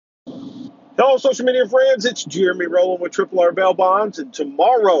Hello, social media friends. It's Jeremy Rowland with Triple R Bail Bonds, and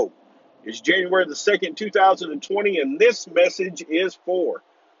tomorrow is January the 2nd, 2020, and this message is for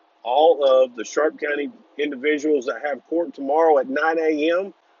all of the Sharp County individuals that have court tomorrow at 9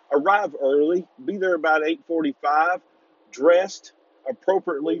 a.m. Arrive early. Be there about 8:45, dressed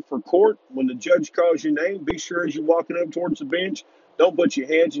appropriately for court. When the judge calls your name, be sure as you're walking up towards the bench, don't put your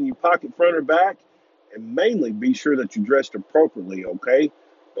hands in your pocket, front or back, and mainly be sure that you're dressed appropriately, okay?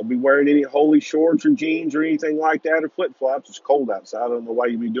 Don't be wearing any holey shorts or jeans or anything like that or flip-flops. It's cold outside. I don't know why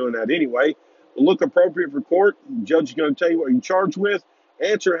you'd be doing that anyway. But look appropriate for court. The judge is going to tell you what you're charged with.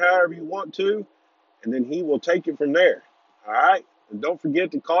 Answer however you want to, and then he will take it from there. All right? And don't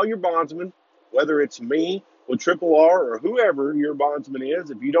forget to call your bondsman, whether it's me with Triple R or whoever your bondsman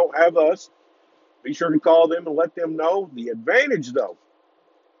is. If you don't have us, be sure to call them and let them know. The advantage, though,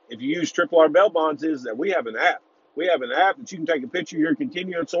 if you use Triple R Bail Bonds, is that we have an app. We have an app that you can take a picture of your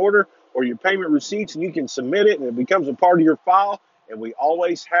continuance order or your payment receipts, and you can submit it, and it becomes a part of your file. And we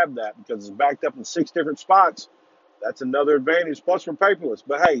always have that because it's backed up in 6 different spots. That's another advantage. Plus, we're paperless.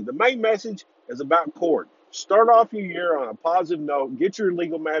 But hey, the main message is about court. Start off your year on a positive note. Get your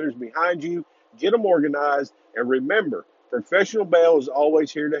legal matters behind you. Get them organized. And remember, professional bail is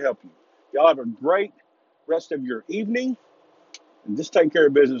always here to help you. Y'all have a great rest of your evening. And just take care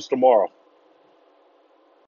of business tomorrow.